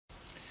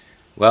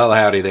Well,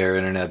 howdy there,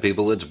 Internet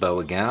people. It's Bo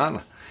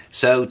again.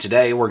 So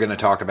today we're going to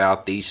talk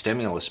about the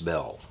stimulus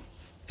bill.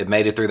 It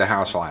made it through the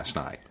House last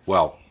night.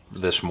 Well,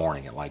 this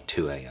morning at like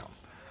 2 a.m.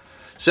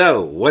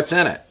 So, what's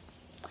in it?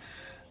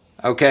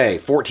 Okay,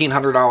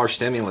 $1,400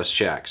 stimulus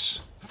checks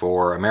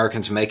for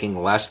Americans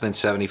making less than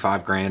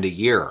 $75,000 a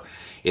year.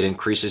 It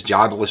increases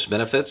jobless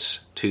benefits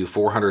to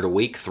 $400 a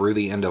week through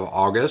the end of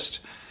August.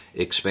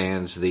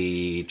 Expands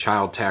the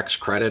child tax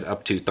credit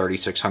up to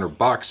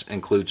 $3,600,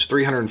 includes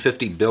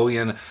 $350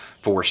 billion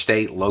for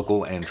state,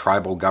 local, and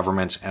tribal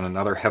governments, and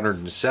another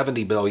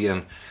 $170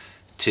 billion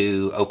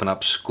to open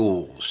up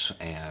schools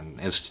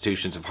and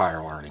institutions of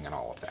higher learning and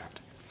all of that.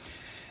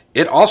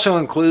 It also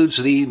includes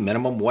the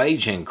minimum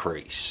wage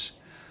increase,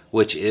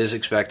 which is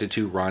expected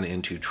to run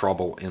into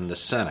trouble in the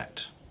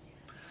Senate.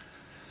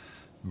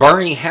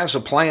 Bernie has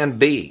a plan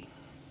B.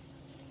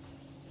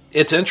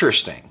 It's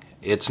interesting.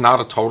 It's not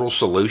a total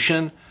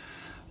solution.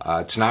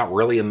 It's not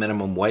really a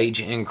minimum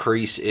wage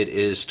increase. It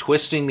is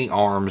twisting the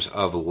arms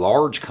of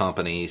large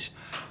companies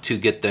to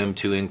get them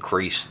to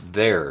increase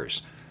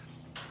theirs.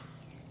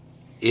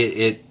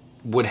 It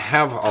would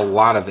have a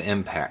lot of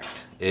impact.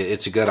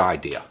 It's a good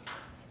idea.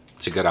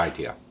 It's a good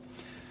idea.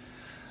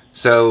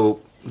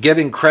 So,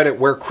 giving credit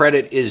where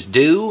credit is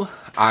due,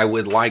 I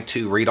would like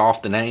to read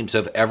off the names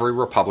of every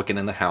Republican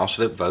in the House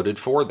that voted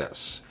for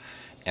this.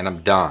 And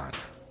I'm done.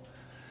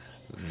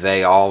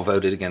 They all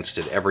voted against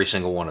it, every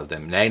single one of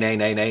them. Nay, nay,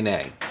 nay, nay,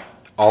 nay.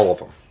 All of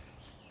them.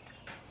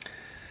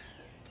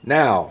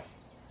 Now,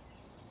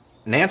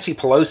 Nancy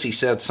Pelosi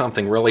said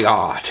something really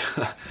odd.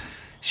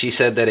 She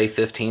said that a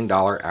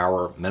 $15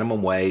 hour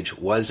minimum wage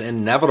was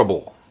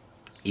inevitable,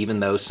 even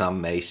though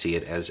some may see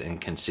it as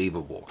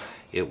inconceivable.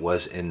 It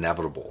was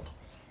inevitable.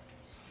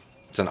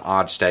 It's an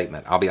odd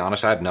statement. I'll be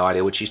honest, I have no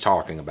idea what she's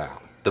talking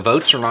about. The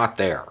votes are not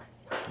there.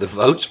 The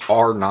votes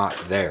are not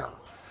there.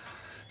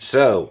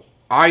 So,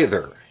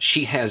 either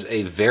she has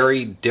a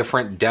very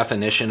different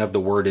definition of the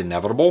word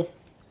inevitable,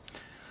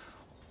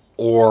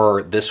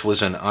 or this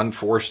was an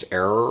unforced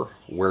error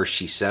where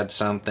she said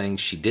something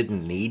she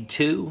didn't need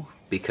to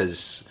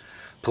because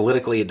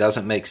politically it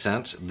doesn't make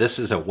sense. This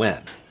is a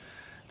win.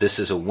 This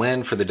is a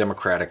win for the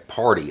Democratic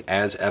Party,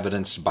 as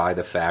evidenced by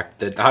the fact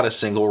that not a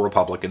single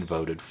Republican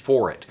voted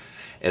for it.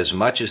 As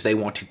much as they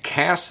want to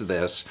cast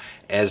this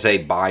as a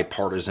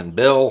bipartisan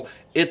bill,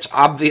 it's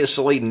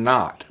obviously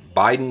not.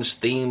 Biden's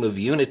theme of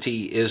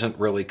unity isn't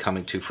really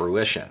coming to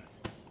fruition.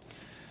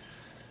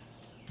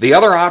 The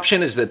other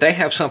option is that they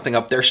have something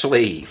up their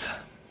sleeve.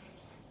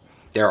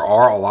 There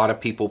are a lot of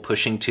people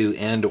pushing to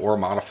end or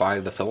modify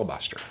the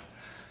filibuster.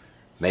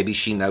 Maybe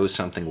she knows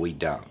something we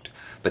don't.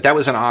 But that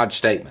was an odd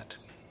statement.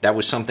 That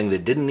was something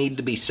that didn't need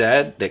to be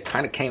said, that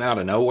kind of came out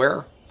of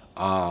nowhere.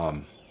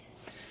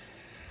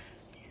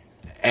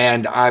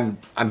 And I'm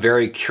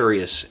very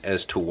curious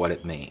as to what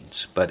it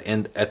means. But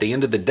at the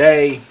end of the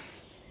day,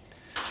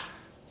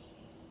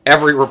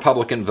 every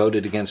Republican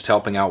voted against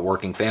helping out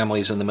working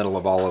families in the middle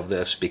of all of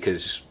this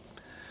because,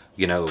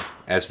 you know,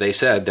 as they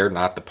said, they're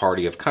not the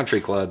party of country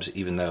clubs,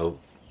 even though,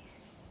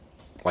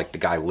 like, the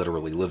guy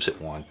literally lives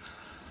at one.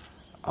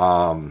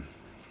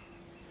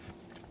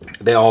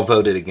 They all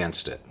voted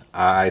against it.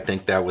 I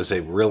think that was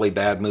a really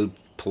bad move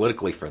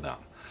politically for them.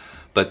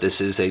 But this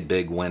is a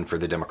big win for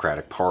the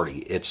Democratic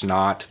Party. It's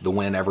not the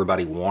win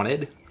everybody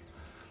wanted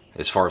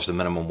as far as the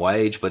minimum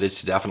wage, but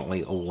it's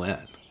definitely a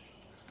win.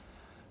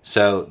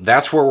 So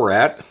that's where we're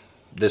at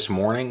this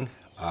morning.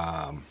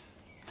 And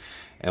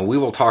we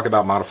will talk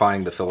about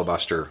modifying the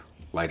filibuster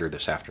later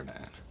this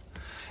afternoon.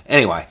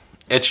 Anyway,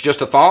 it's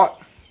just a thought.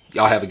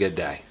 Y'all have a good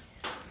day.